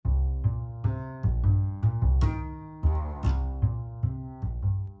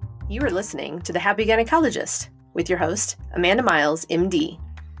You are listening to The Happy Gynecologist with your host, Amanda Miles, MD.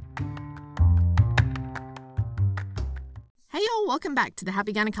 Hey y'all, welcome back to The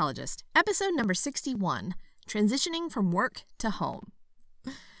Happy Gynecologist, episode number 61, Transitioning from Work to Home.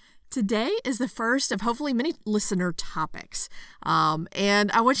 Today is the first of hopefully many listener topics, and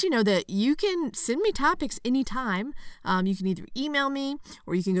I want you to know that you can send me topics anytime. You can either email me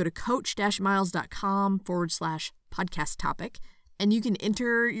or you can go to coach-miles.com/podcast topic, and you can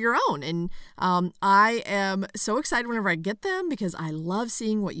enter your own. And I am so excited whenever I get them because I love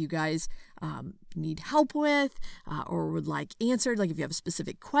seeing what you guys need help with or would like answered, like if you have a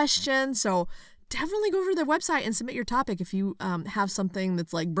specific question. So definitely go over to their website and submit your topic if you have something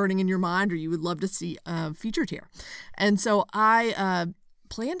that's like burning in your mind or you would love to see featured here. And so I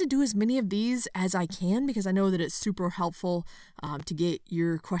plan to do as many of these as I can because I know that it's super helpful to get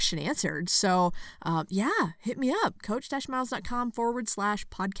your question answered. So hit me up,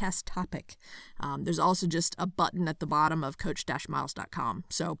 coach-miles.com/podcast topic. There's also just a button at the bottom of coach-miles.com.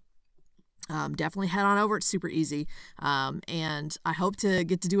 So definitely head on over. It's super easy. And I hope to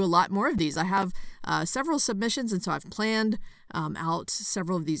get to do a lot more of these. I have several submissions, and so I've planned out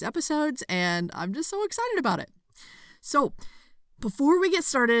several of these episodes, and I'm just so excited about it. So before we get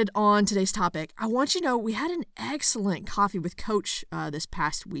started on today's topic, I want you to know we had an excellent coffee with Coach this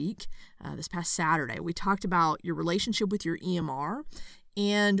past week, this past Saturday. We talked about your relationship with your EMR,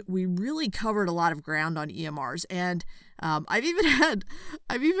 and we really covered a lot of ground on EMRs. And I've even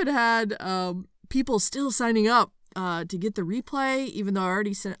had people still signing up to get the replay, even though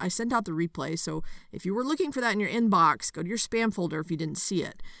I sent out the replay. So if you were looking for that in your inbox, go to your spam folder if you didn't see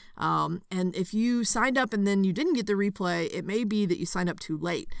it. And if you signed up and then you didn't get the replay, it may be that you signed up too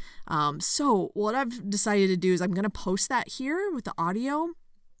late. So what I've decided to do is I'm going to post that here with the audio.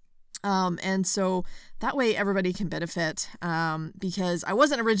 And so that way everybody can benefit, because I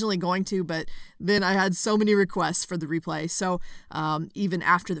wasn't originally going to, but then I had so many requests for the replay. So, even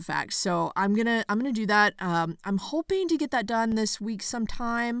after the fact, so I'm going to do that. I'm hoping to get that done this week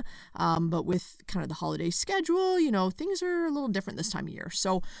sometime. But with kind of the holiday schedule, things are a little different this time of year.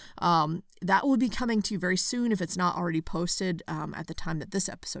 So, that will be coming to you very soon if it's not already posted, at the time that this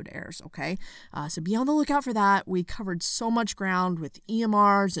episode airs. Okay. So be on the lookout for that. We covered so much ground with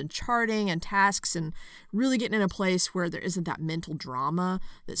EMRs and charting and tasks and really getting in a place where there isn't that mental drama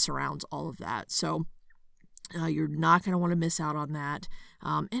that surrounds all of that. So you're not going to want to miss out on that.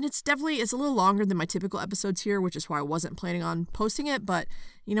 And it's a little longer than my typical episodes here, which is why I wasn't planning on posting it. But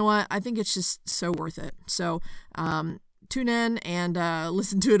you know what? I think it's just so worth it. So tune in and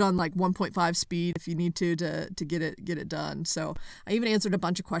listen to it on like 1.5 speed if you need to get it done. So I even answered a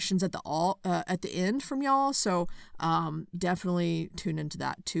bunch of questions at the end from y'all. So definitely tune into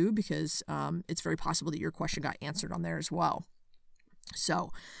that too, because it's very possible that your question got answered on there as well.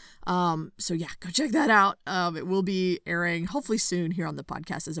 So yeah, go check that out. It will be airing hopefully soon here on the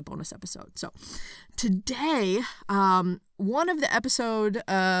podcast as a bonus episode. So today, one of the episode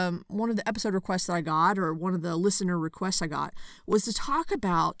requests that I got, or one of the listener requests I got, was to talk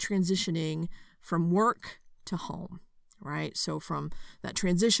about transitioning from work to home, right? So from that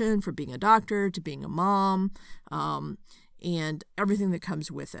transition from being a doctor to being a mom, and everything that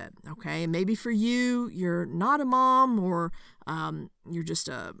comes with it, okay? And maybe for you, you're not a mom, or you're just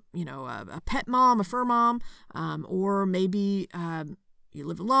a pet mom, a fur mom, or maybe you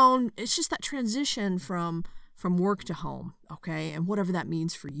live alone. It's just that transition from work to home, okay? And whatever that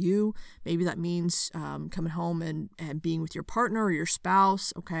means for you, maybe that means coming home and being with your partner or your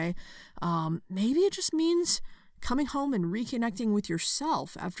spouse, okay? Maybe it just means coming home and reconnecting with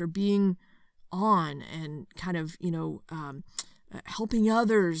yourself after being on and kind of, helping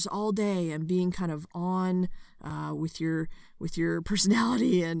others all day and being kind of on with your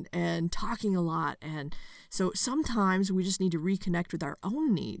personality and talking a lot. And so sometimes we just need to reconnect with our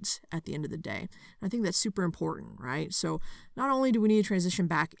own needs at the end of the day. And I think that's super important, right? So not only do we need to transition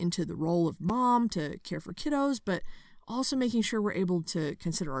back into the role of mom to care for kiddos, but also making sure we're able to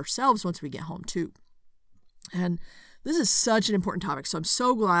consider ourselves once we get home too. And this is such an important topic, so I'm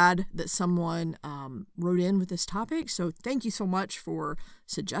so glad that someone wrote in with this topic. So thank you so much for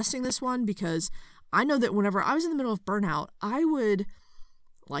suggesting this one, because I know that whenever I was in the middle of burnout, I would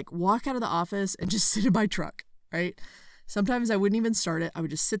like walk out of the office and just sit in my truck, right? Sometimes I wouldn't even start it. I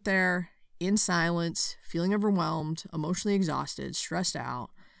would just sit there in silence, feeling overwhelmed, emotionally exhausted, stressed out.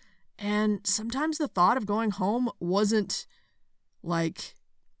 And sometimes the thought of going home wasn't like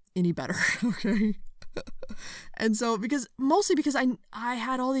any better, okay? And so mostly because I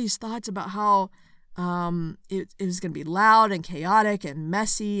had all these thoughts about how it was going to be loud and chaotic and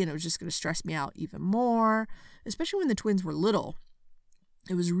messy, and it was just going to stress me out even more, especially when the twins were little.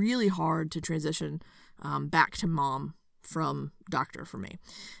 it was really hard to transition back to mom from doctor for me.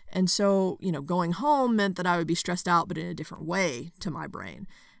 And so, going home meant that I would be stressed out, but in a different way to my brain.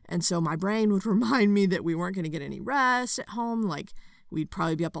 And so my brain would remind me that we weren't going to get any rest at home. Like, we'd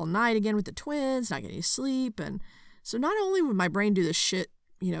probably be up all night again with the twins, not getting any sleep. And so not only would my brain do this shit,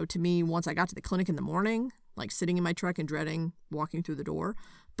 to me once I got to the clinic in the morning, like sitting in my truck and dreading walking through the door,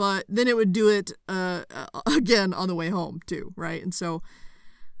 but then it would do it again on the way home too, right? And so,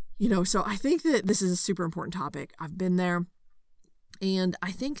 so I think that this is a super important topic. I've been there. And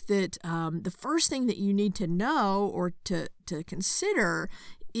I think that the first thing that you need to know or to consider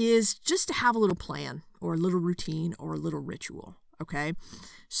is just to have a little plan or a little routine or a little ritual, okay?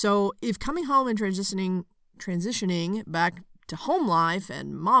 So if coming home and transitioning back to home life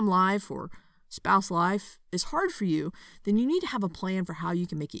and mom life or spouse life is hard for you, then you need to have a plan for how you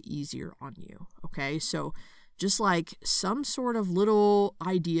can make it easier on you, okay? So just like some sort of little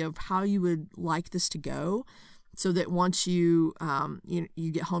idea of how you would like this to go, so that once you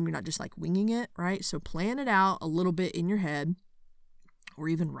get home, you're not just like winging it, right? So plan it out a little bit in your head or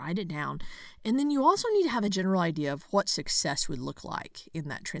even write it down. And then you also need to have a general idea of what success would look like in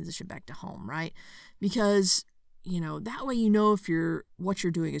that transition back to home, right? Because, that way if what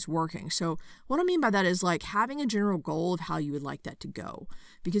you're doing is working. So what I mean by that is like having a general goal of how you would like that to go.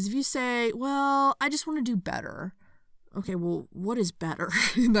 Because if you say, well, I just want to do better. Okay, well, what is better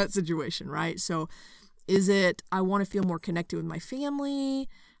in that situation, right? So is it, I want to feel more connected with my family?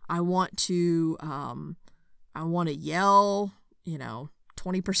 I want to yell,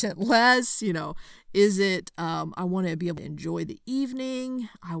 20% less, is it, I want to be able to enjoy the evening.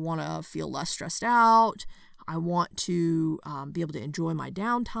 I want to feel less stressed out. I want to be able to enjoy my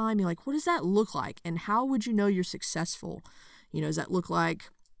downtime. You're like, what does that look like? And how would you know you're successful? Does that look like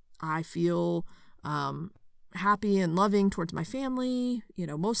I feel happy and loving towards my family,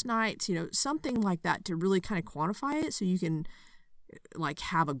 most nights, something like that to really kind of quantify it so you can like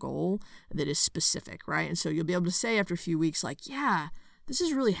have a goal that is specific, right? And so you'll be able to say after a few weeks, like, yeah, this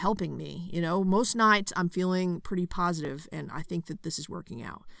is really helping me. Most nights I'm feeling pretty positive and I think that this is working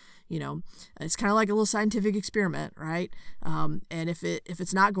out. It's kind of like a little scientific experiment, right? And if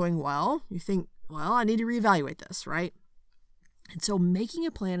it's not going well, you think, well, I need to reevaluate this, right? And so making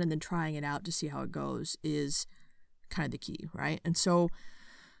a plan and then trying it out to see how it goes is kind of the key, right? And so,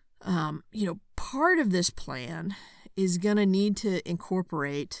 part of this plan is going to need to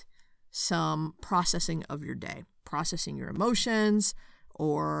incorporate some processing of your day, processing your emotions,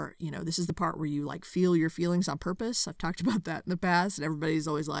 or, this is the part where you like feel your feelings on purpose. I've talked about that in the past and everybody's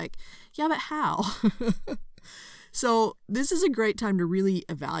always like, yeah, but how? So this is a great time to really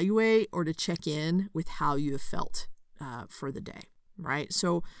evaluate or to check in with how you have felt for the day, right?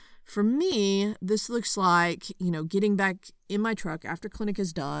 So for me, this looks like, getting back in my truck after clinic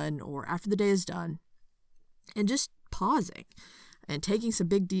is done or after the day is done and just pausing and taking some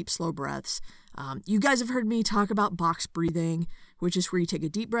big, deep, slow breaths. You guys have heard me talk about box breathing, which is where you take a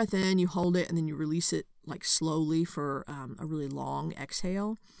deep breath in, you hold it, and then you release it like slowly for a really long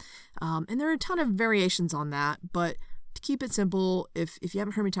exhale. And there are a ton of variations on that, but to keep it simple, if you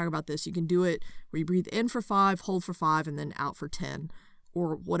haven't heard me talk about this, you can do it where you breathe in for 5, hold for 5, and then out for 10,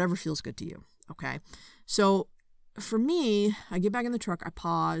 or whatever feels good to you, okay? So for me, I get back in the truck, I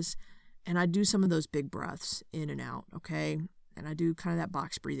pause, and I do some of those big breaths in and out, okay? And I do kind of that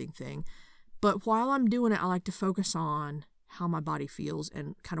box breathing thing. But while I'm doing it, I like to focus on how my body feels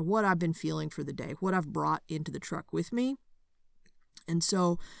and kind of what I've been feeling for the day, what I've brought into the truck with me. And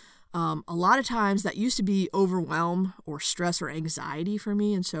so a lot of times that used to be overwhelm or stress or anxiety for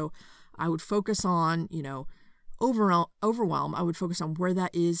me. And so I would focus on, overwhelm. I would focus on where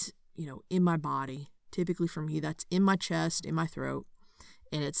that is, in my body. Typically for me, that's in my chest, in my throat.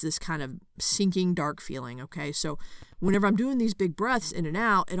 And it's this kind of sinking, dark feeling, okay? So whenever I'm doing these big breaths in and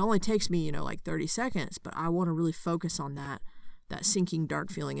out, it only takes me, like 30 seconds, but I want to really focus on that sinking,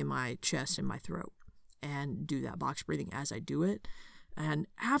 dark feeling in my chest and my throat and do that box breathing as I do it. And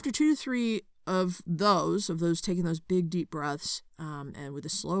after 2 to 3 of those taking those big, deep breaths and with a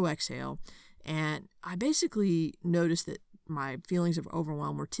slow exhale, and I basically noticed that my feelings of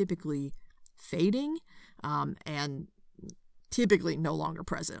overwhelm were typically fading and typically no longer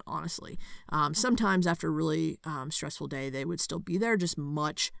present, honestly. Sometimes after a really stressful day, they would still be there, just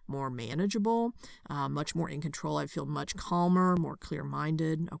much more manageable, much more in control. I'd feel much calmer, more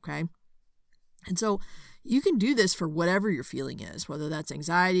clear-minded, okay? And so you can do this for whatever your feeling is, whether that's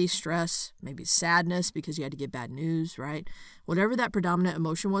anxiety, stress, maybe sadness because you had to get bad news, right? Whatever that predominant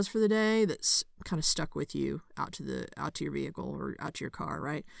emotion was for the day that's kind of stuck with you out to your vehicle or out to your car,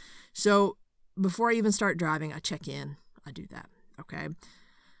 right? So before I even start driving, I check in. I do that. Okay.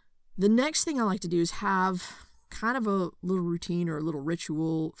 The next thing I like to do is have kind of a little routine or a little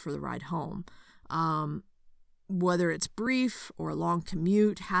ritual for the ride home. Whether it's brief or a long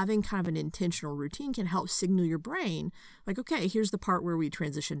commute, having kind of an intentional routine can help signal your brain, like, okay, here's the part where we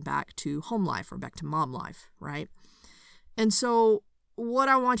transition back to home life or back to mom life, right? And so what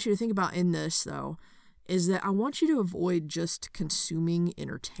I want you to think about in this, though, is that I want you to avoid just consuming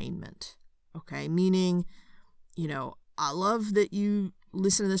entertainment, okay? Meaning, I love that you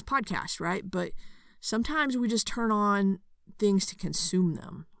listen to this podcast, right? But sometimes we just turn on things to consume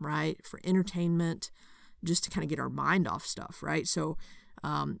them, right? For entertainment, just to kind of get our mind off stuff, right? So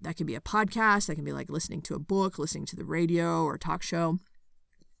that can be a podcast, that can be like listening to a book, listening to the radio or a talk show,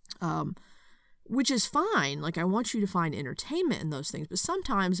 which is fine. Like, I want you to find entertainment in those things. But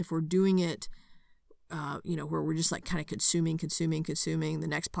sometimes if we're doing it, where we're just like kind of consuming the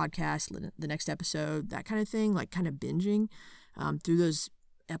next podcast, the next episode, that kind of thing, like kind of binging through those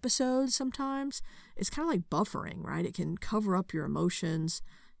episodes sometimes, it's kind of like buffering, right? It can cover up your emotions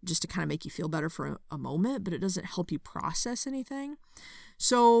just to kind of make you feel better for a moment, but it doesn't help you process anything.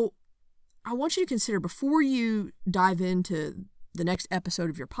 So I want you to consider, before you dive into the next episode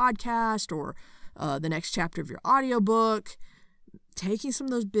of your podcast or the next chapter of your audiobook, taking some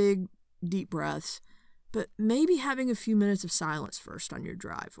of those big, deep breaths, but maybe having a few minutes of silence first on your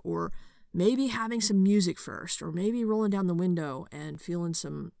drive, or maybe having some music first, or maybe rolling down the window and feeling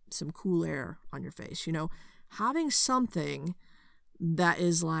some cool air on your face. Having something that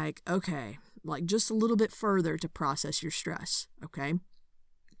is like, okay, like just a little bit further to process your stress, okay?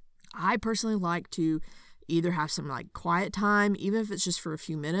 I personally like to either have some like quiet time, even if it's just for a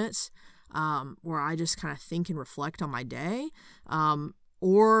few minutes, where I just kind of think and reflect on my day,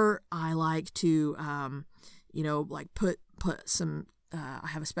 or I like to, like put some, I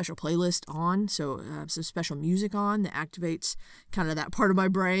have a special playlist on, so some special music on that activates kind of that part of my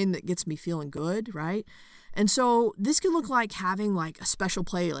brain that gets me feeling good, right? And so this could look like having like a special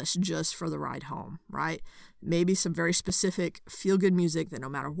playlist just for the ride home, right? Maybe some very specific feel-good music that no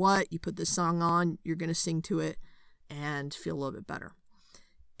matter what, you put this song on, you're going to sing to it and feel a little bit better.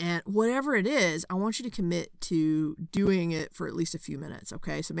 And whatever it is, I want you to commit to doing it for at least a few minutes,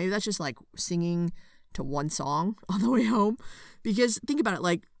 okay? So maybe that's just like singing to one song on the way home. Because think about it,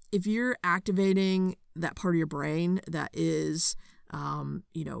 like if you're activating that part of your brain that is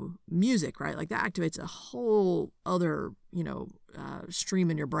music, right? Like that activates a whole other,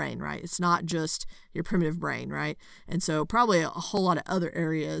 stream in your brain, right? It's not just your primitive brain, right? And so probably a whole lot of other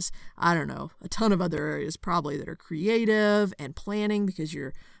areas, I don't know, a ton of other areas probably that are creative and planning, because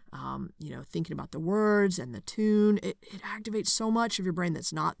you're, thinking about the words and the tune. It activates so much of your brain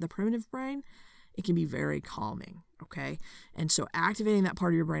that's not the primitive brain. It can be very calming, okay? And so activating that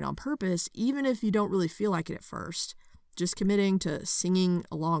part of your brain on purpose, even if you don't really feel like it at first, just committing to singing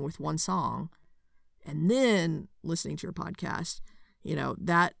along with one song and then listening to your podcast,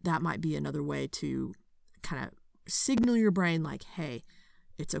 that might be another way to kind of signal your brain like, hey,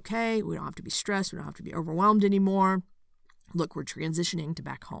 it's okay. We don't have to be stressed. We don't have to be overwhelmed anymore. Look, we're transitioning to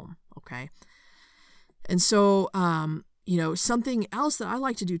back home, okay? And so, something else that I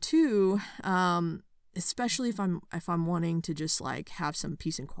like to do too, especially if I'm wanting to just like have some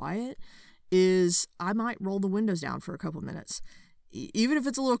peace and quiet, is I might roll the windows down for a couple minutes. Even if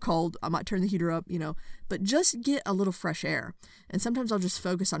it's a little cold, I might turn the heater up, but just get a little fresh air. And sometimes I'll just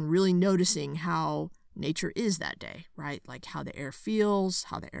focus on really noticing how nature is that day, right? Like how the air feels,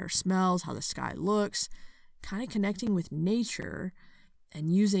 how the air smells, how the sky looks, kind of connecting with nature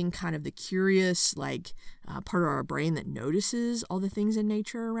and using kind of the curious, part of our brain that notices all the things in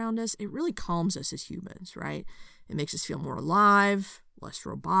nature around us. It really calms us as humans, right? It makes us feel more alive, less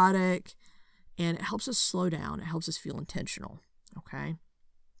robotic, and it helps us slow down. It helps us feel intentional, okay?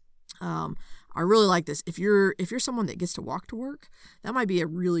 I really like this. If you're someone that gets to walk to work, that might be a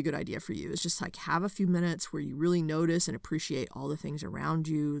really good idea for you. It's just like have a few minutes where you really notice and appreciate all the things around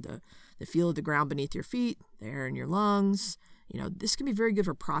you, the feel of the ground beneath your feet, the air in your lungs. This can be very good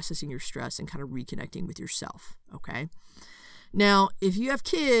for processing your stress and kind of reconnecting with yourself, okay? Now, if you have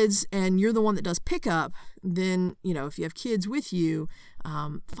kids and you're the one that does pickup, then, if you have kids with you,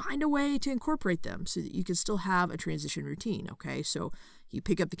 find a way to incorporate them so that you can still have a transition routine, okay? So you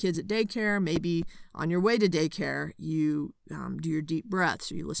pick up the kids at daycare. Maybe on your way to daycare, you do your deep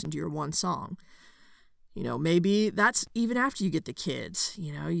breaths or you listen to your one song. Maybe that's even after you get the kids.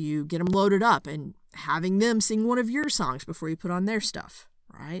 You get them loaded up and having them sing one of your songs before you put on their stuff,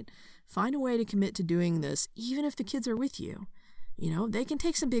 right? Find a way to commit to doing this, even if the kids are with you. They can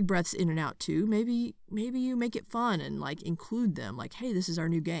take some big breaths in and out too. Maybe you make it fun and include them. Like, hey, this is our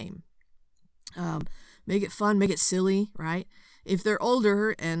new game. Make it fun, make it silly, right? if they're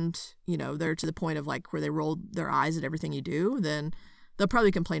older and, they're to the point of like where they roll their eyes at everything you do, then they'll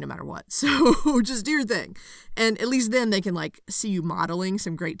probably complain no matter what. So just do your thing. And at least then they can like see you modeling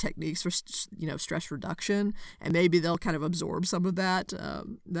some great techniques for, stress reduction. And maybe they'll kind of absorb some of that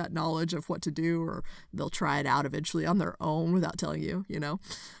knowledge of what to do, or they'll try it out eventually on their own without telling you,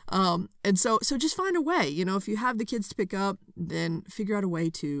 And so just find a way, if you have the kids to pick up, then figure out a way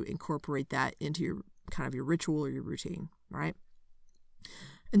to incorporate that into your kind of your ritual or your routine, right?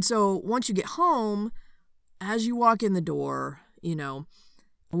 And so once you get home, as you walk in the door,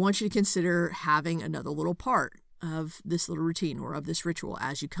 I want you to consider having another little part of this little routine or of this ritual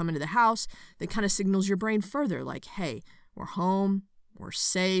as you come into the house that kind of signals your brain further, like, hey, we're home, we're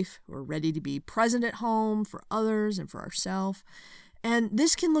safe, we're ready to be present at home for others and for ourselves. And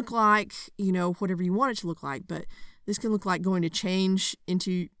this can look like, whatever you want it to look like, but this can look like going to change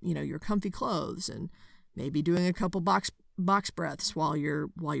into, your comfy clothes and maybe doing a couple box breaths while you're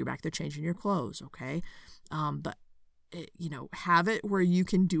back there changing your clothes, okay? But have it where you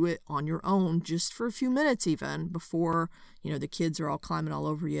can do it on your own just for a few minutes even before, the kids are all climbing all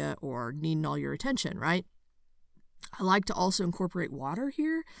over you or needing all your attention, right? I like to also incorporate water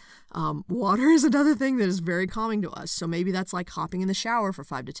here. Water is another thing that is very calming to us. So maybe that's like hopping in the shower for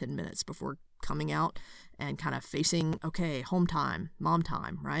 5 to 10 minutes before coming out and kind of facing, okay, home time, mom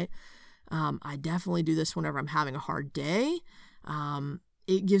time, right? I definitely do this whenever I'm having a hard day.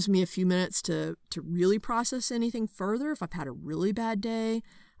 It gives me a few minutes to really process anything further if I've had a really bad day,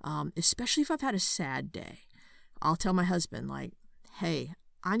 especially if I've had a sad day. I'll tell my husband, like, hey,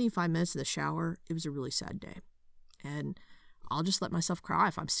 I need 5 minutes in the shower. It was a really sad day. And I'll just let myself cry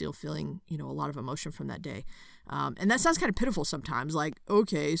if I'm still feeling, a lot of emotion from that day. And that sounds kind of pitiful sometimes, like,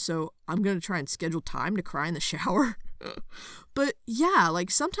 okay, so I'm going to try and schedule time to cry in the shower. But yeah, like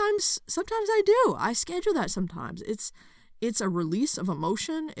sometimes I do. I schedule that sometimes. It's a release of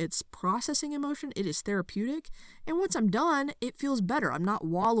emotion. It's processing emotion. It is therapeutic. And once I'm done, it feels better. I'm not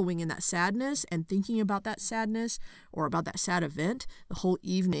wallowing in that sadness and thinking about that sadness or about that sad event the whole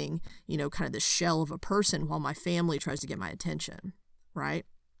evening, kind of the shell of a person while my family tries to get my attention, right?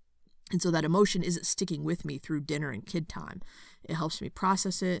 And so that emotion isn't sticking with me through dinner and kid time. It helps me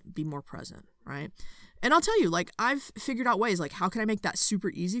process it, be more present, right? And I'll tell you, like, I've figured out ways, like, how can I make that super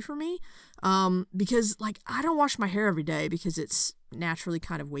easy for me? Because, like, I don't wash my hair every day because it's naturally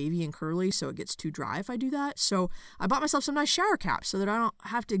kind of wavy and curly, so it gets too dry if I do that. So I bought myself some nice shower caps so that I don't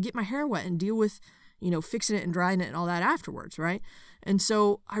have to get my hair wet and deal with, fixing it and drying it and all that afterwards, right? And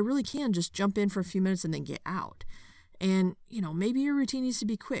so I really can just jump in for a few minutes and then get out. And, maybe your routine needs to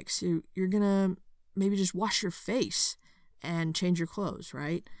be quick. So you're going to maybe just wash your face and change your clothes,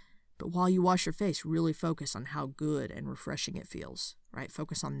 right? But while you wash your face, really focus on how good and refreshing it feels, right?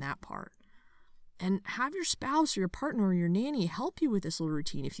 Focus on that part. And have your spouse or your partner or your nanny help you with this little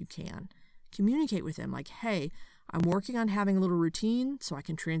routine if you can. Communicate with them like, hey, I'm working on having a little routine so I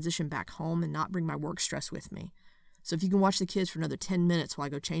can transition back home and not bring my work stress with me. So if you can watch the kids for another 10 minutes while I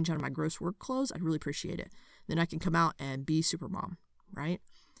go change out of my gross work clothes, I'd really appreciate it. Then I can come out and be super mom, right?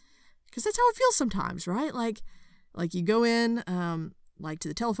 Because that's how it feels sometimes, right? Like you go in, like to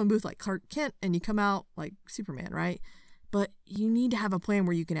the telephone booth like Clark Kent, and you come out like Superman, right? But you need to have a plan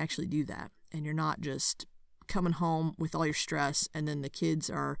where you can actually do that. And you're not just coming home with all your stress and then the kids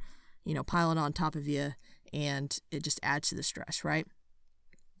are, piling on top of you and it just adds to the stress, right?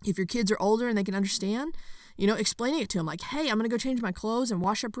 If your kids are older and they can understand, explaining it to them like, hey, I'm going to go change my clothes and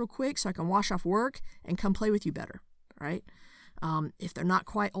wash up real quick so I can wash off work and come play with you better, right? If they're not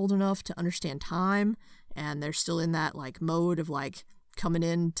quite old enough to understand time and they're still in that like mode of like coming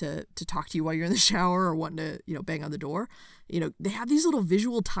in to talk to you while you're in the shower or wanting to, bang on the door, they have these little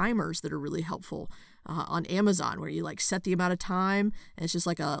visual timers that are really helpful on Amazon where you like set the amount of time and it's just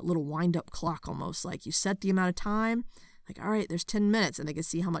like a little wind up clock almost. Like you set the amount of time, like, all right, there's 10 minutes and they can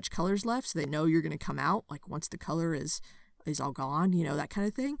see how much color's left so they know you're going to come out like once the color is all gone, that kind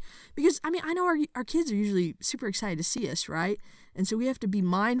of thing. Because, I know our kids are usually super excited to see us, right? And so we have to be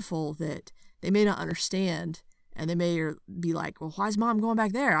mindful that they may not understand and they may be like, well, why is mom going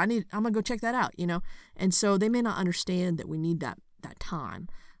back there? I'm going to go check that out, And so they may not understand that we need that time.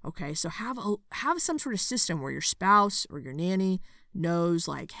 Okay, so have some sort of system where your spouse or your nanny knows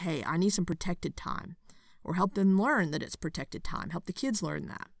like, hey, I need some protected time. Or help them learn that it's protected time. Help the kids learn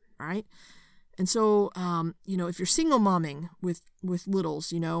that, right? And so, if you're single momming with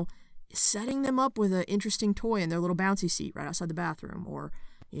littles, setting them up with an interesting toy in their little bouncy seat right outside the bathroom or,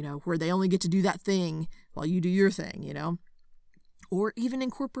 where they only get to do that thing while you do your thing, or even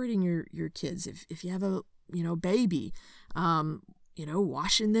incorporating your kids. If you have a, baby,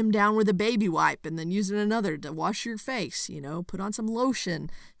 washing them down with a baby wipe and then using another to wash your face, put on some lotion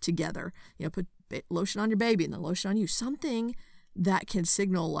together, put lotion on your baby and then lotion on you. Something that can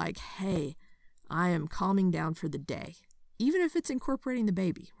signal like, hey, I am calming down for the day, even if it's incorporating the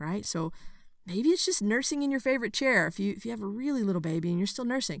baby, right? So maybe it's just nursing in your favorite chair. If you have a really little baby and you're still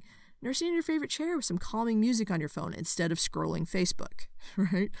nursing in your favorite chair with some calming music on your phone instead of scrolling Facebook,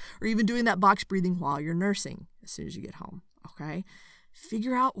 right? Or even doing that box breathing while you're nursing as soon as you get home, okay?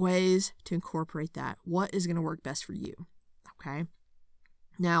 Figure out ways to incorporate that. What is going to work best for you, okay?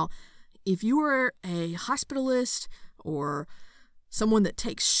 Now, if you are a hospitalist or someone that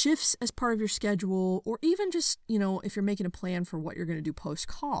takes shifts as part of your schedule, or even just, if you're making a plan for what you're going to do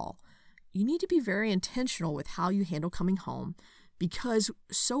post-call, you need to be very intentional with how you handle coming home, because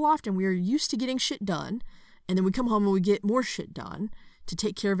so often we are used to getting shit done, and then we come home and we get more shit done to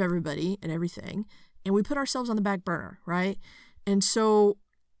take care of everybody and everything, and we put ourselves on the back burner, right? And so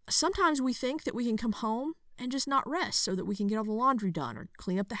sometimes we think that we can come home and just not rest so that we can get all the laundry done or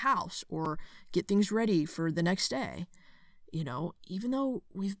clean up the house or get things ready for the next day, even though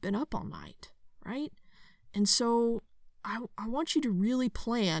we've been up all night, right? And so I want you to really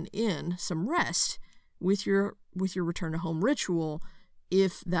plan in some rest with your return to home ritual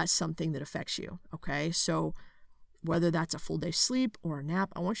if that's something that affects you, okay? So whether that's a full day's sleep or a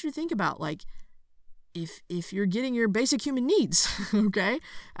nap, I want you to think about like, if you're getting your basic human needs, okay?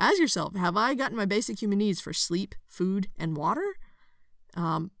 Ask yourself, have I gotten my basic human needs for sleep, food, and water?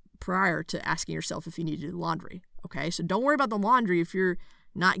 Prior to asking yourself if you need to do the laundry, okay? So don't worry about the laundry if you're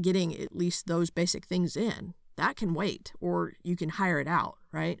not getting at least those basic things in. That can wait, or you can hire it out,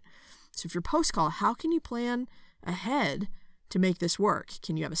 right? So if you're post-call, how can you plan ahead to make this work?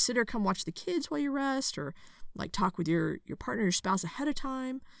 Can you have a sitter come watch the kids while you rest, or like talk with your partner, your spouse ahead of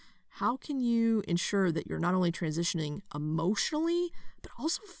time? How can you ensure that you're not only transitioning emotionally, but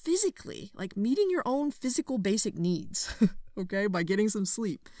also physically, like meeting your own physical basic needs, okay, by getting some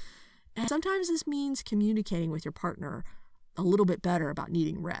sleep? And sometimes this means communicating with your partner a little bit better about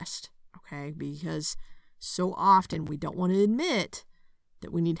needing rest, okay? Because so often we don't want to admit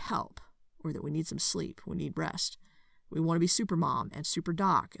that we need help or that we need some sleep, we need rest. We want to be super mom and super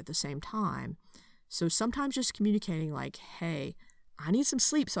doc at the same time. So sometimes just communicating like, hey, I need some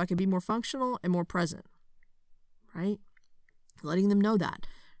sleep so I can be more functional and more present, right? Letting them know that.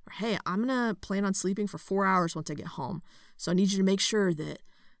 Or, hey, I'm going to plan on sleeping for 4 hours once I get home. So I need you to make sure that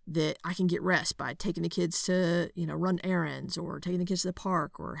I can get rest by taking the kids to, run errands or taking the kids to the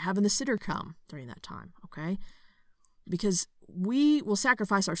park or having the sitter come during that time, okay? Because we will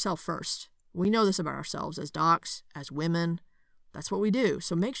sacrifice ourselves first. We know this about ourselves as docs, as women. That's what we do.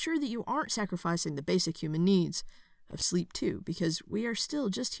 So make sure that you aren't sacrificing the basic human needs of sleep too, because we are still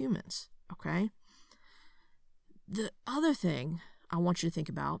just humans, okay? The other thing I want you to think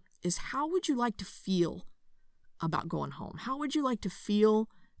about is, how would you like to feel about going home? How would you like to feel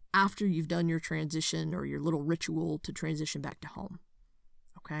after you've done your transition or your little ritual to transition back to home,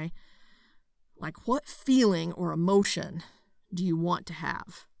 okay? Like, what feeling or emotion do you want to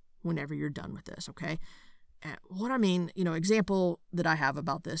have whenever you're done with this, okay? And what I mean, example that I have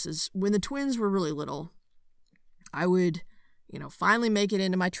about this is when the twins were really little, I would, finally make it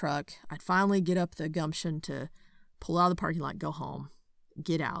into my truck. I'd finally get up the gumption to pull out of the parking lot, go home,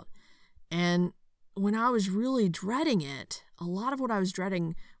 get out. And when I was really dreading it, a lot of what I was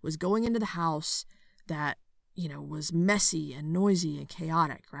dreading was going into the house that, was messy and noisy and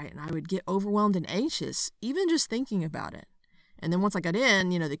chaotic, right? And I would get overwhelmed and anxious, even just thinking about it. And then once I got in,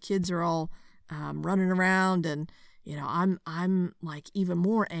 the kids are all running around and, I'm like even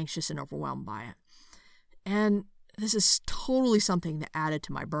more anxious and overwhelmed by it. And this is totally something that added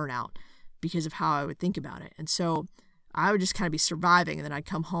to my burnout because of how I would think about it. And so I would just kind of be surviving, and then I'd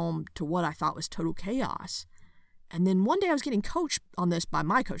come home to what I thought was total chaos. And then one day I was getting coached on this by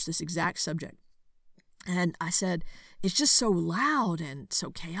my coach, this exact subject. And I said, it's just so loud and so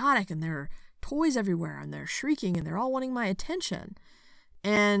chaotic, and there are toys everywhere, and they're shrieking, and they're all wanting my attention.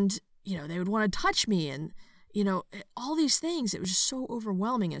 And, they would want to touch me, and, all these things. It was just so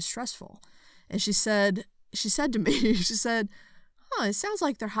overwhelming and stressful. And she said to me, she said, it sounds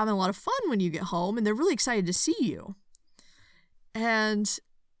like they're having a lot of fun when you get home, and they're really excited to see you. And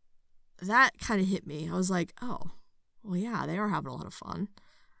that kind of hit me. I was like, oh, well, yeah, they are having a lot of fun,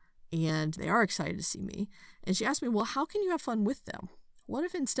 and they are excited to see me. And she asked me, well, how can you have fun with them? What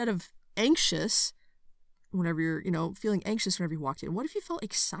if instead of anxious, whenever you're, feeling anxious whenever you walked in, what if you felt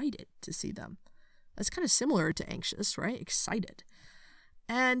excited to see them? That's kind of similar to anxious, right? Excited.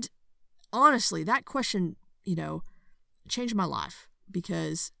 And honestly, that question, changed my life,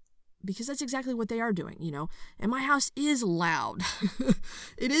 because because that's exactly what they are doing, and my house is loud.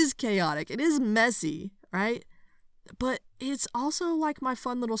 It is chaotic. It is messy, right? But it's also like my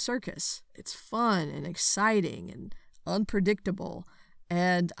fun little circus. It's fun and exciting and unpredictable.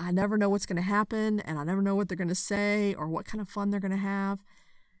 And I never know what's going to happen, and I never know what they're going to say or what kind of fun they're going to have.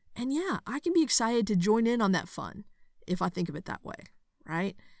 And yeah, I can be excited to join in on that fun if I think of it that way,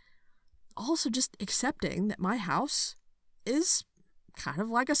 right? Also, just accepting that my house is kind of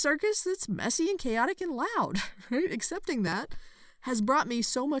like a circus that's messy and chaotic and loud, right? Accepting that has brought me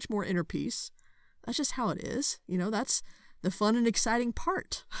so much more inner peace. That's just how it is. That's the fun and exciting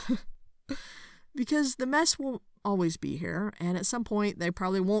part. Because the mess won't always be here, and at some point they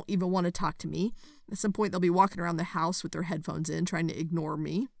probably won't even want to talk to me. At some point they'll be walking around the house with their headphones in, trying to ignore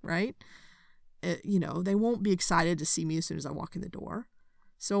me, right? They won't be excited to see me as soon as I walk in the door.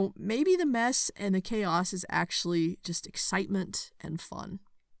 So maybe the mess and the chaos is actually just excitement and fun,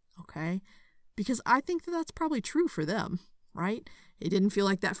 okay? Because I think that that's probably true for them, right? It didn't feel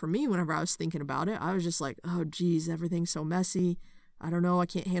like that for me whenever I was thinking about it. I was just like, oh, geez, everything's so messy. I don't know, I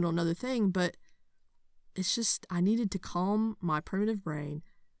can't handle another thing. But it's just, I needed to calm my primitive brain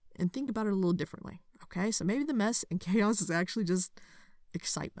and think about it a little differently, okay? So maybe the mess and chaos is actually just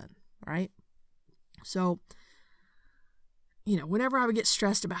excitement, right? So, whenever I would get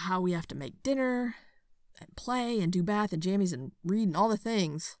stressed about how we have to make dinner and play and do bath and jammies and read and all the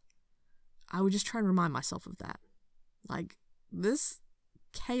things, I would just try and remind myself of that. Like, this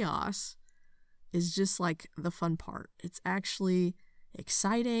chaos is just like the fun part. It's actually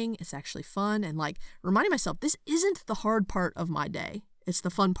exciting. It's actually fun. And like reminding myself, this isn't the hard part of my day. It's the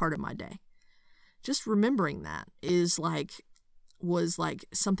fun part of my day. Just remembering that was like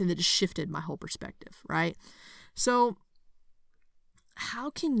something that just shifted my whole perspective, right? So how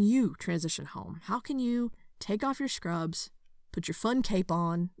can you transition home? How can you take off your scrubs, put your fun cape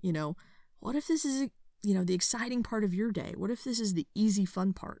on? What if this is, the exciting part of your day? What if this is the easy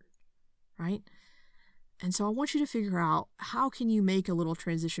fun part, right? And so I want you to figure out, how can you make a little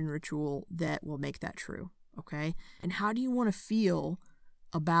transition ritual that will make that true, okay? And how do you want to feel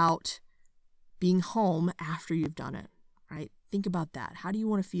about being home after you've done it, right? Think about that. How do you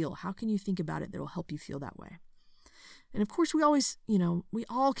want to feel? How can you think about it that will help you feel that way? And of course, we always, we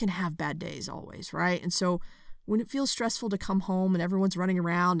all can have bad days always, right? And so when it feels stressful to come home and everyone's running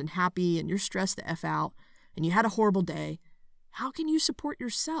around and happy and you're stressed the F out and you had a horrible day, how can you support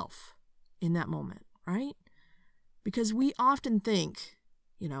yourself in that moment, right? Because we often think,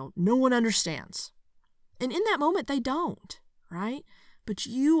 no one understands. And in that moment, they don't, right? But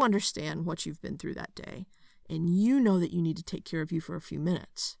you understand what you've been through that day. And you know that you need to take care of you for a few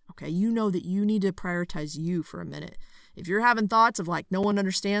minutes, okay? You know that you need to prioritize you for a minute. If you're having thoughts of like, no one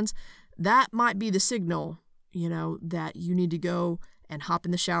understands, that might be the signal, that you need to go and hop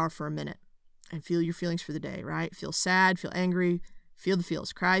in the shower for a minute and feel your feelings for the day, right? Feel sad, feel angry, feel the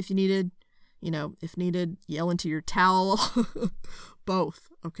feels. Cry if you needed, if needed, yell into your towel, both,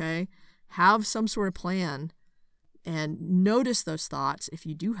 okay? Have some sort of plan and notice those thoughts, if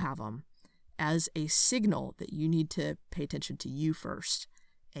you do have them, as a signal that you need to pay attention to you first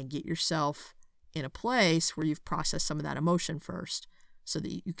and get yourself in a place where you've processed some of that emotion first so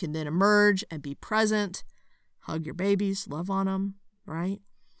that you can then emerge and be present, hug your babies, love on them, right?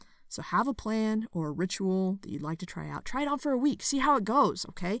 So have a plan or a ritual that you'd like to try out. Try it out for a week. See how it goes,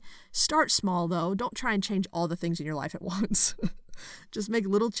 okay? Start small, though. Don't try and change all the things in your life at once. Just make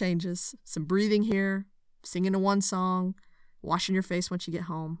little changes. Some breathing here, singing to one song, washing your face once you get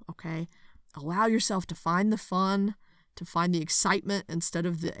home, okay? Allow yourself to find the fun, to find the excitement instead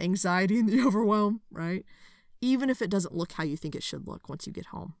of the anxiety and the overwhelm, right? Even if it doesn't look how you think it should look once you get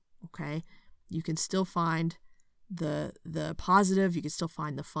home, okay? You can still find the positive. You can still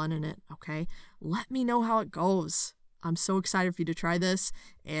find the fun in it, okay? Let me know how it goes. I'm so excited for you to try this,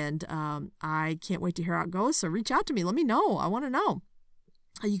 and I can't wait to hear how it goes. So reach out to me. Let me know. I want to know.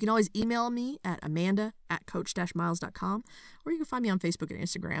 You can always email me at amanda@coach-miles.com, or you can find me on Facebook and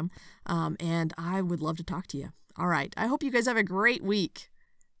Instagram, and I would love to talk to you. All right. I hope you guys have a great week.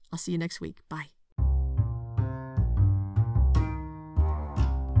 I'll see you next week. Bye.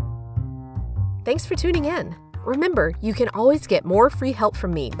 Thanks for tuning in. Remember, you can always get more free help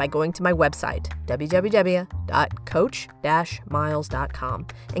from me by going to my website, www.coach-miles.com,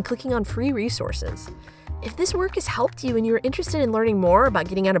 and clicking on free resources. If this work has helped you and you're interested in learning more about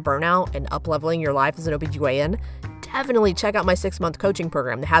getting out of burnout and up-leveling your life as an OBGYN, definitely check out my 6-month coaching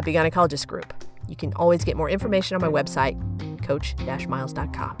program, the Happy Gynecologist Group. You can always get more information on my website,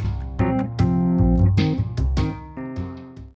 coach-miles.com.